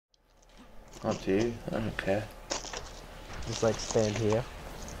Up to you, I don't care. Just like stand here.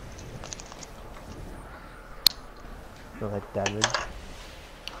 Feel like damage.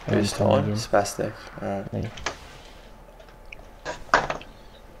 Who's torn? Spastic. Alright.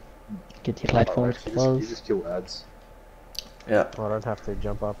 Get your platforms close. You just kill ads. Yeah. Well, I don't have to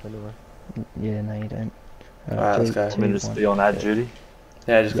jump up anyway. Yeah, no you don't. Alright, let's go. I mean, just be on ad duty.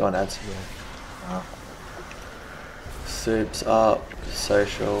 Yeah, just go on ads. Yeah. Soups up,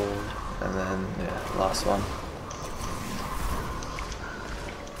 social, and then, yeah, last one.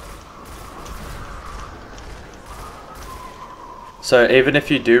 So even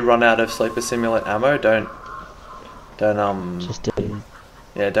if you do run out of sleeper simulant ammo, don't just do.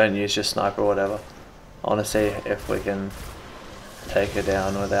 Yeah, don't use your sniper or whatever. I want to see if we can take her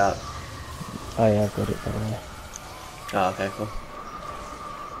down without. Oh yeah, I've got it by the way. Oh, okay, cool.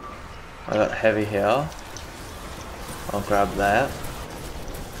 I got heavy here. I'll grab that.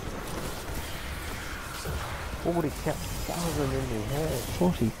 40,000 in the head.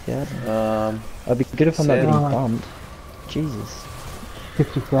 40,000. It'd be good if I'm not getting bumped. Jesus.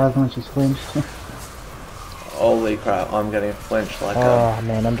 50,000 when she's flinched. Holy crap, I'm getting flinched like oh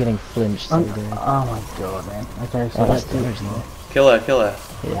man, I'm getting flinched so bad. Oh my god, man. Okay, so that's that's damage now. Kill her, kill her.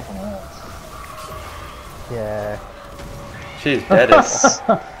 Yeah. Yeah. She's dead as.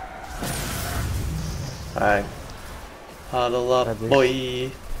 Alright. Huddle up,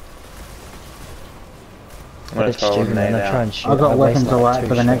 boy. I'm gonna throw a grenade out. I've got weapons alright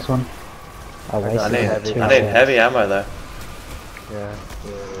for the next one. I need heavy ammo though. Yeah.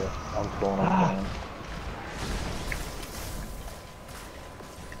 I'm torn.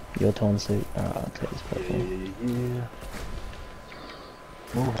 Your torn suit. I'll take this platform. Yeah.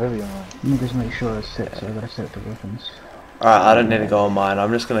 Oh, heavy ammo. Let me just make sure it's set, so I've got to set the weapons. Alright, I don't need to go on mine.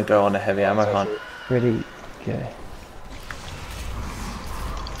 I'm just gonna go on a heavy ammo hunt. Ready, go.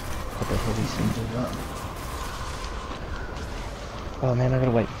 Got the heavy symbol up. Oh man, I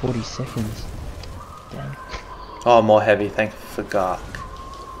gotta wait 40 seconds. Damn. Oh, more heavy. Thank you for Gark.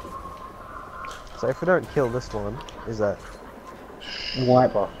 So if we don't kill this one, is that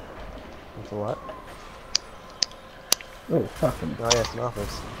Wiper. what's a what? Oh, fucking. Oh yeah,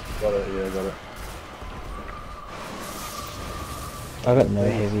 snipers. Got it, yeah, got it. I got no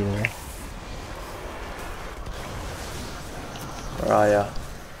heavy there. Where are ya?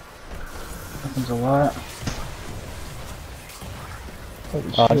 Weapons alright.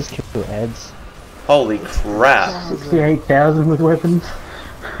 Oh, I just killed ads. Holy crap! 68,000 with weapons.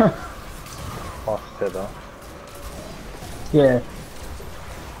 Off tether. Yeah.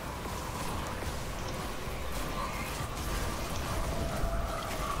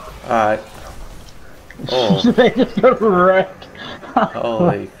 Alright. Oh, They just got wrecked.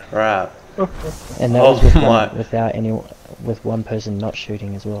 holy crap. And that was with one person not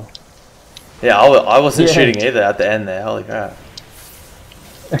shooting as well. Yeah, I wasn't Yeah. shooting either at the end there. Holy crap.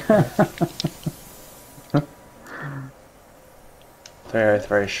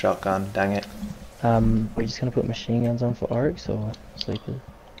 .303 shotgun, dang it. We're just gonna put machine guns on for Oryx or sleepers?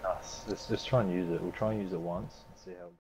 Let's just try and use it. We'll try and use it once and see how.